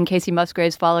also in Casey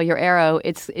Musgraves' Follow Your Arrow,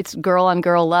 it's girl on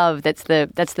girl love that's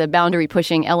the boundary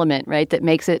pushing element, right? That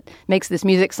makes this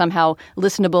music somehow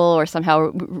listenable or somehow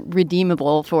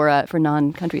redeemable for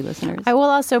non-country listeners. I will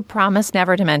also promise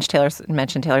never to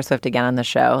mention Taylor Swift again on the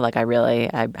show. Like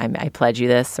I pledge you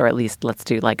this, or at least let's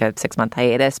do like a 6-month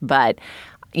hiatus. But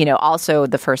also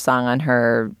the first song on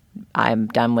her I'm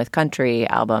Done with Country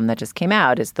album that just came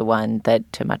out is the one that,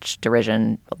 to much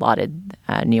derision, lauded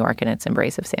New York in its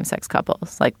embrace of same-sex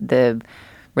couples. Like the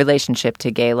relationship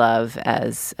to gay love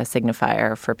as a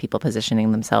signifier for people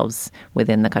positioning themselves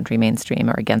within the country mainstream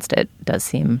or against it does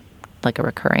seem like a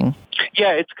recurring.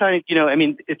 Yeah, it's kind of,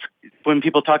 it's when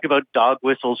people talk about dog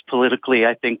whistles politically,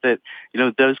 I think that,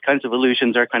 those kinds of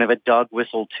allusions are kind of a dog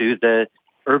whistle to the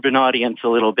urban audience a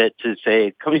little bit, to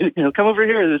say, come over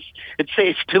here. It's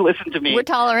safe to listen to me. We're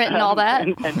tolerant and all that.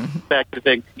 and back to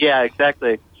things. Yeah,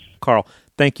 exactly. Carl,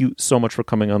 thank you so much for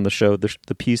coming on the show.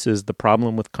 The piece is The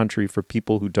Problem with Country for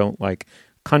People Who Don't Like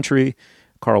Country.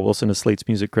 Carl Wilson is Slate's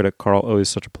music critic. Carl, always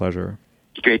such a pleasure.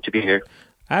 Great to be here.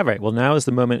 All right. Well, now is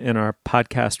the moment in our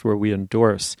podcast where we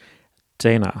endorse.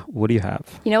 Dana, what do you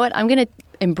have? You know what? I'm going to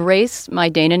embrace my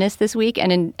Dana-ness this week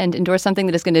and endorse something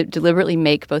that is going to deliberately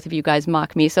make both of you guys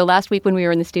mock me. So last week when we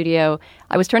were in the studio,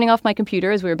 I was turning off my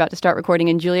computer as we were about to start recording,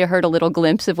 and Julia heard a little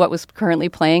glimpse of what was currently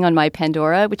playing on my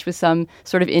Pandora, which was some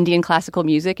sort of Indian classical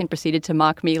music, and proceeded to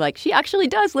mock me like, she actually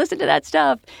does listen to that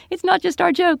stuff. It's not just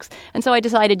our jokes. And so I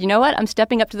decided, you know what? I'm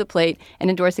stepping up to the plate and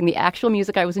endorsing the actual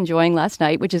music I was enjoying last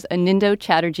night, which is Anindo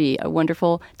Chatterjee, a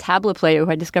wonderful tabla player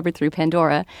who I discovered through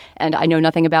Pandora, and I know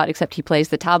nothing about except he plays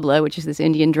the tabla, which is this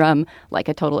Indian drum, like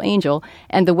a total angel.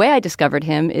 And the way I discovered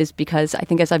him is because, I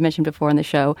think as I've mentioned before on the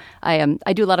show, I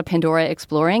do a lot of Pandora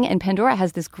exploring, and Pandora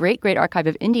has this great archive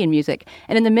of Indian music.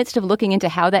 And in the midst of looking into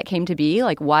how that came to be,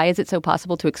 like why is it so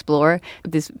possible to explore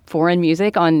this foreign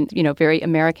music on, very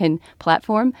American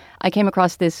platform, I came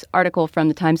across this article from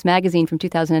the Times Magazine from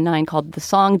 2009 called The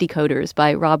Song Decoders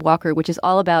by Rob Walker, which is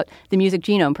all about the Music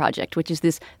Genome Project, which is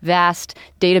this vast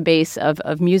database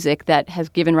of music that has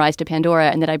given rise to Pandora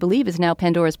and that I believe is now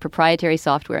Pandora's proprietary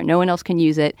software. No one else can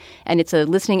use it. And it's a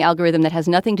listening algorithm that has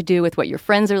nothing to do with what your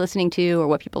friends are listening to or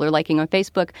what people are liking on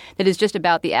Facebook. That is just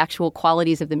about the actual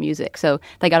qualities of the music. So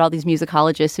they got all these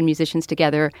musicologists and musicians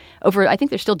together over, I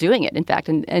think they're still doing it, in fact.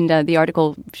 And the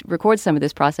article records some of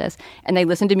this process. And they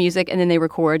listen to music and then they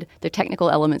record the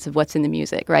technical elements of what's in the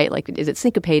music, right? Like, is it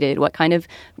syncopated? What kind of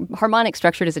harmonic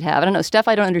structure does it have? I don't know, stuff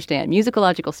I don't understand,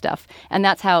 musicological stuff. And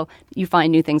that's how you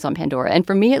find new things on Pandora. And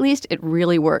for me, at least, it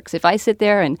really works. If I sit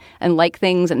there and like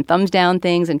things and thumbs down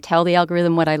things and tell the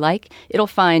algorithm what I like, it'll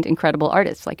find incredible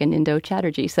artists like Anindo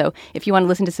Chatterjee. So if you want to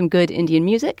listen to some good Indian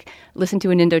music, listen to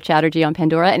Anindo Chatterjee on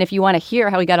Pandora. And if you want to hear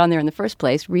how he got on there in the first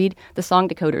place, read The Song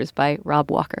Decoders by Rob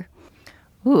Walker.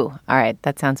 Ooh, all right.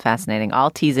 That sounds fascinating.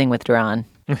 All teasing withdrawn.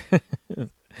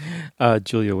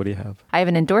 Julia, what do you have? I have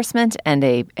an endorsement and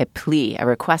a plea, a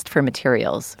request for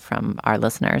materials from our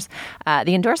listeners.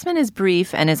 The endorsement is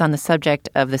brief and is on the subject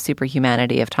of the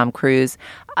superhumanity of Tom Cruise.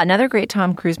 Another great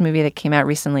Tom Cruise movie that came out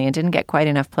recently and didn't get quite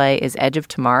enough play is Edge of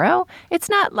Tomorrow. It's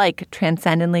not like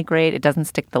transcendently great. It doesn't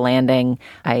stick the landing.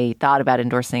 I thought about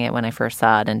endorsing it when I first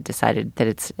saw it and decided that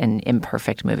it's an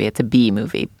imperfect movie. It's a B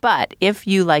movie. But if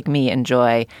you, like me,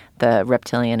 enjoy the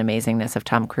reptilian amazingness of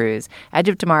Tom Cruise, Edge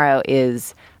of Tomorrow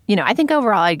is... I think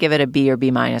overall I'd give it a B or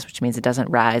B minus, which means it doesn't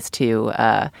rise to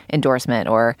endorsement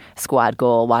or squad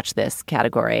goal, watch this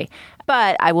category.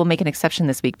 But I will make an exception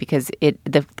this week because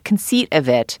the conceit of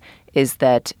it is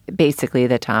that basically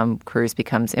that Tom Cruise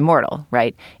becomes immortal,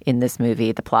 right? In this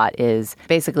movie, the plot is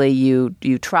basically you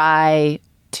try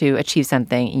to achieve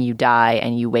something and you die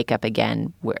and you wake up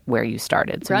again where you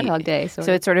started. Groundhog Day. So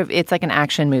it's like an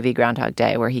action movie, Groundhog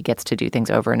Day, where he gets to do things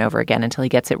over and over again until he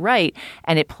gets it right.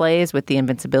 And it plays with the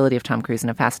invincibility of Tom Cruise in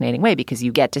a fascinating way because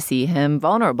you get to see him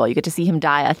vulnerable. You get to see him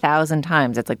die 1,000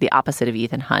 times. It's like the opposite of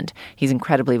Ethan Hunt. He's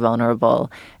incredibly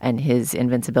vulnerable and his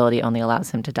invincibility only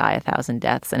allows him to die 1,000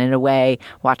 deaths. And in a way,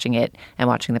 watching it and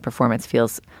watching the performance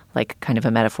feels like kind of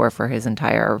a metaphor for his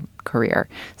entire career.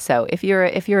 So if you're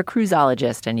a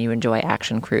cruiseologist and you enjoy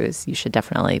action cruise, you should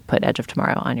definitely put Edge of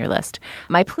Tomorrow on your list.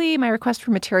 My request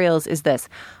for materials is this.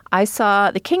 I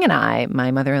saw The King and I.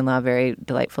 My mother-in-law very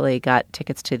delightfully got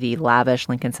tickets to the lavish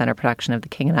Lincoln Center production of The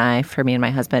King and I for me and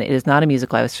my husband. It is not a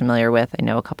musical I was familiar with. I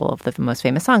know a couple of the most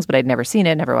famous songs, but I'd never seen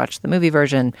it, never watched the movie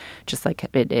version. Just like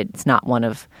it's not one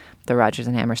of the Rodgers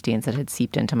and Hammersteins that had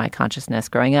seeped into my consciousness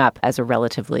growing up as a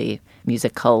relatively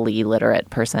musically literate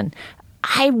person.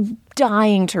 I'm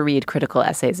dying to read critical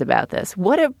essays about this.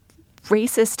 What a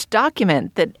racist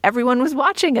document that everyone was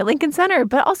watching at Lincoln Center,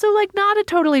 but also like not a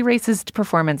totally racist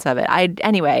performance of it.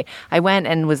 I went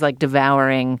and was like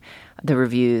devouring the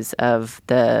reviews of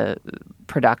the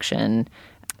production.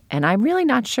 And I'm really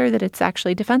not sure that it's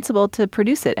actually defensible to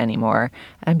produce it anymore.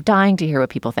 I'm dying to hear what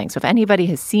people think. So if anybody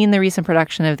has seen the recent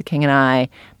production of The King and I,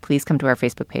 please come to our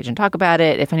Facebook page and talk about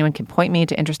it. If anyone can point me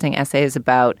to interesting essays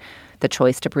about the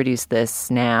choice to produce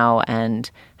this now and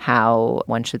how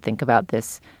one should think about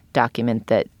this document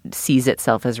that sees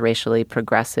itself as racially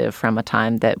progressive from a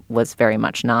time that was very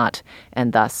much not,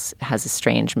 and thus has a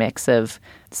strange mix of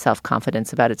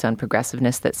self-confidence about its own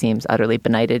progressiveness that seems utterly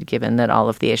benighted given that all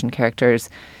of the Asian characters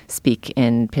speak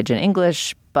in pidgin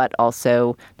English, but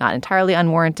also not entirely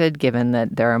unwarranted given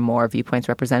that there are more viewpoints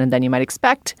represented than you might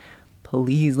expect.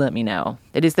 Please let me know.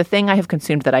 It is the thing I have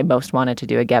consumed that I most wanted to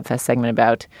do a GabFest segment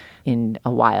about in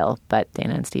a while, but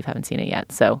Dana and Steve haven't seen it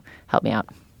yet, so help me out.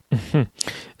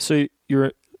 So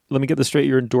let me get this straight.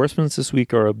 Your endorsements this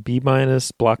week are a B-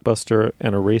 blockbuster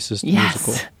and a racist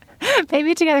musical.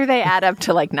 Maybe together they add up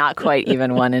to like not quite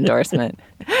even one endorsement.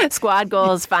 Squad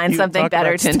goals, find something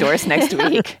better to endorse next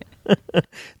week.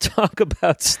 Talk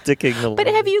about sticking the But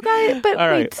have you guys, but All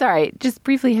wait, right. sorry, just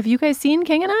briefly, have you guys seen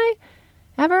King and I?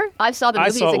 Ever? I saw the movie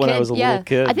I saw as a it when kid. I was a little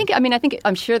kid. I think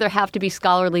I'm sure there have to be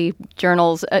scholarly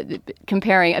journals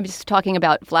comparing. I'm just talking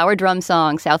about Flower Drum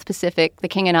Song, South Pacific, The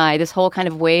King and I, this whole kind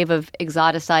of wave of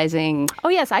exoticizing. Oh,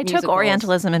 yes. I musicals. took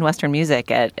Orientalism and Western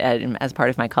music as part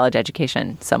of my college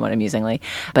education, somewhat amusingly.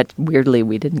 But weirdly,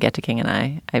 we didn't get to King and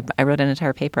I. I wrote an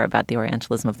entire paper about the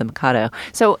Orientalism of the Mikado.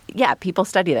 So, yeah, people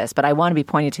study this, but I want to be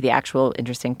pointed to the actual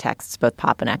interesting texts, both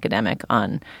pop and academic,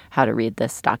 on how to read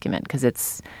this document, because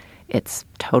it's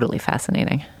totally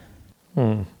fascinating.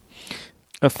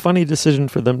 A funny decision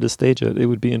for them to stage it. It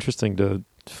would be interesting to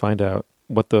find out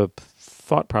what the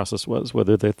thought process was,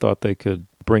 whether they thought they could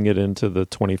bring it into the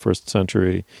 21st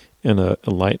century in an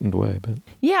enlightened way. But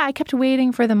yeah, I kept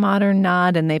waiting for the modern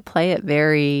nod, and they play it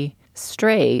very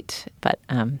straight, but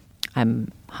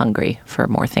I'm hungry for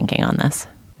more thinking on this.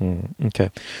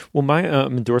 Okay. Well, my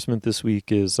endorsement this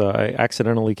week is I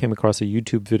accidentally came across a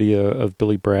YouTube video of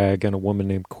Billy Bragg and a woman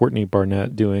named Courtney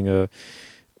Barnett doing a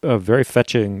a very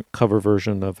fetching cover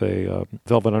version of a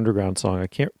Velvet Underground song. I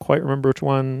can't quite remember which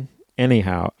one.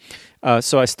 Anyhow,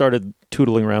 so I started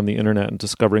tootling around the internet and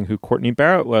discovering who Courtney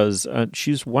Barrett was.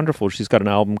 She's wonderful. She's got an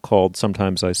album called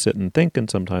Sometimes I Sit and Think and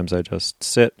Sometimes I Just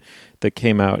Sit that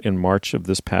came out in March of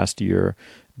this past year.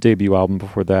 Debut album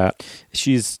before that.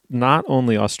 She's not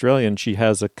only Australian, she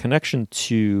has a connection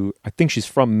to, I think she's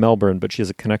from Melbourne, but she has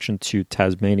a connection to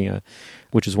Tasmania,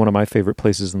 which is one of my favorite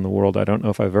places in the world. I don't know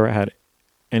if I've ever had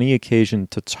any occasion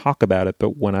to talk about it,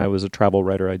 but when I was a travel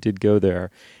writer, I did go there.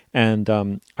 And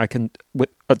I can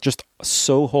just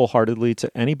so wholeheartedly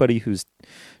to anybody who's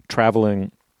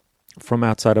traveling from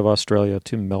outside of Australia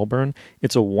to Melbourne.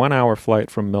 It's a 1-hour flight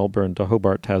from Melbourne to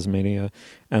Hobart, Tasmania.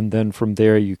 And then from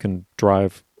there you can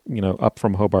drive, up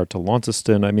from Hobart to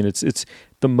Launceston. I mean, it's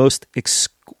the most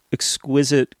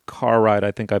exquisite car ride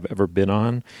I think I've ever been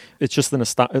on. It's just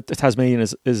Tasmania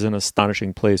is an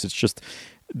astonishing place. It's just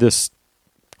this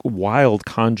wild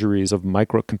congeries of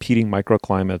competing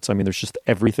microclimates. I mean, there's just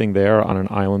everything there on an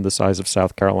island the size of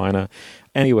South Carolina.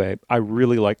 Anyway, I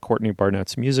really like Courtney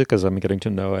Barnett's music as I'm getting to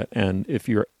know it. And if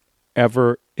you're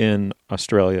ever in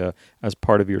Australia as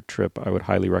part of your trip, I would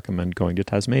highly recommend going to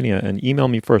Tasmania. And email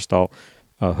me first. I'll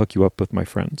hook you up with my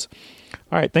friends.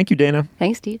 All right. Thank you, Dana.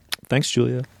 Thanks, Steve. Thanks,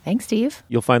 Julia. Thanks, Steve.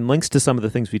 You'll find links to some of the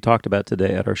things we talked about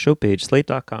today at our show page,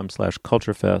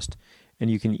 slate.com/culturefest. And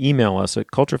you can email us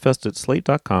at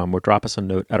culturefest@slate.com or drop us a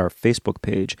note at our Facebook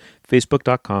page,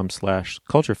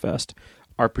 facebook.com/culturefest.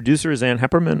 Our producer is Ann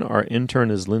Hepperman. Our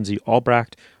intern is Lindsay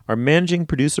Albrecht. Our managing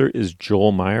producer is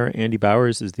Joel Meyer. Andy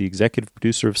Bowers is the executive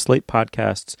producer of Slate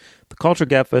Podcasts. The Culture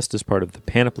Gabfest is part of the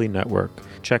Panoply Network.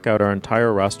 Check out our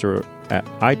entire roster at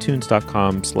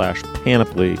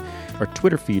itunes.com/panoply. Our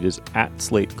Twitter feed is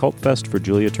 @SlateCultFest for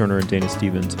Julia Turner and Dana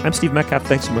Stevens. I'm Steve Metcalf.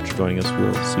 Thanks so much for joining us.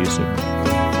 We'll see you soon.